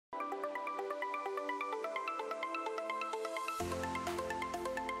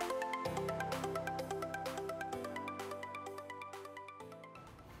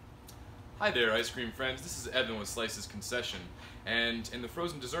Hi there, ice cream friends. This is Evan with Slice's Concession. And in the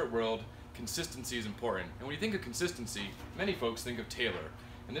frozen dessert world, consistency is important. And when you think of consistency, many folks think of Tylor.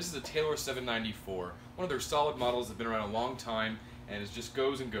 And this is a Tylor 794, one of their solid models that's been around a long time, and it just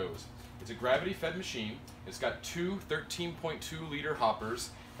goes and goes. It's a gravity-fed machine. It's got two 13.2-liter hoppers,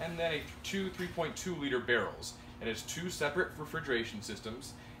 and then two 3.2-liter barrels. It has two separate refrigeration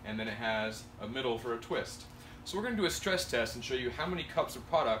systems, and then it has a middle for a twist. So we're going to do a stress test and show you how many cups of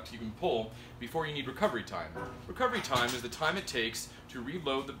product you can pull before you need recovery time. Recovery time is the time it takes to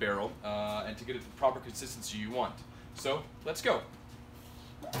reload the barrel and to get it the proper consistency you want. So let's go.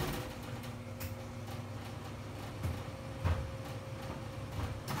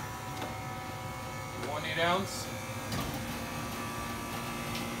 1/8 ounce.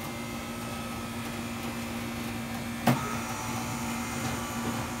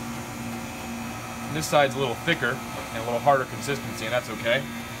 And this side's a little thicker and a little harder consistency, and that's okay.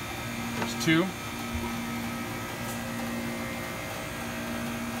 There's 2.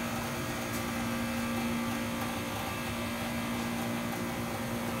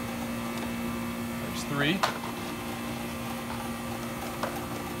 There's 3.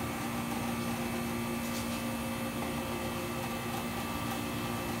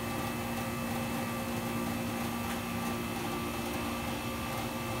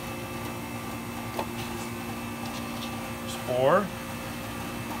 There's 4.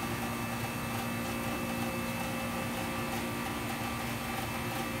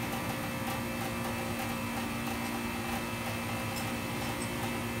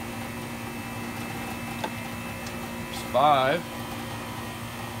 There's 5.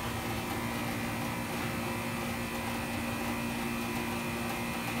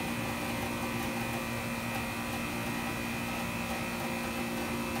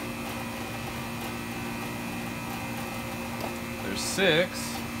 There's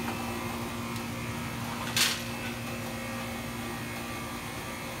 6.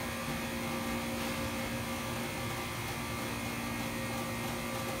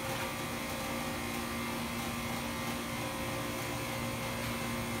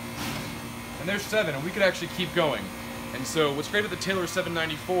 And there's 7, and we could actually keep going. And so what's great about the Tylor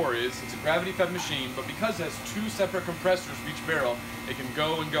 794 is it's a gravity-fed machine, but because it has 2 separate compressors for each barrel, it can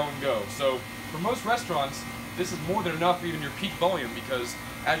go and go and go. So for most restaurants, this is more than enough for even your peak volume, because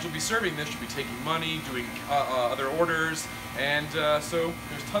as you'll be serving this, you'll be taking money, doing other orders, and so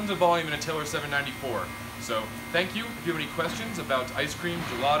there's tons of volume in a Tylor 794. So thank you. If you have any questions about ice cream,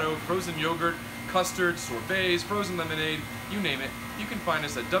 gelato, frozen yogurt, custard, sorbets, frozen lemonade, you name it, you can find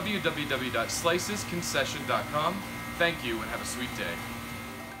us at www.slicesconcession.com. Thank you and have a sweet day.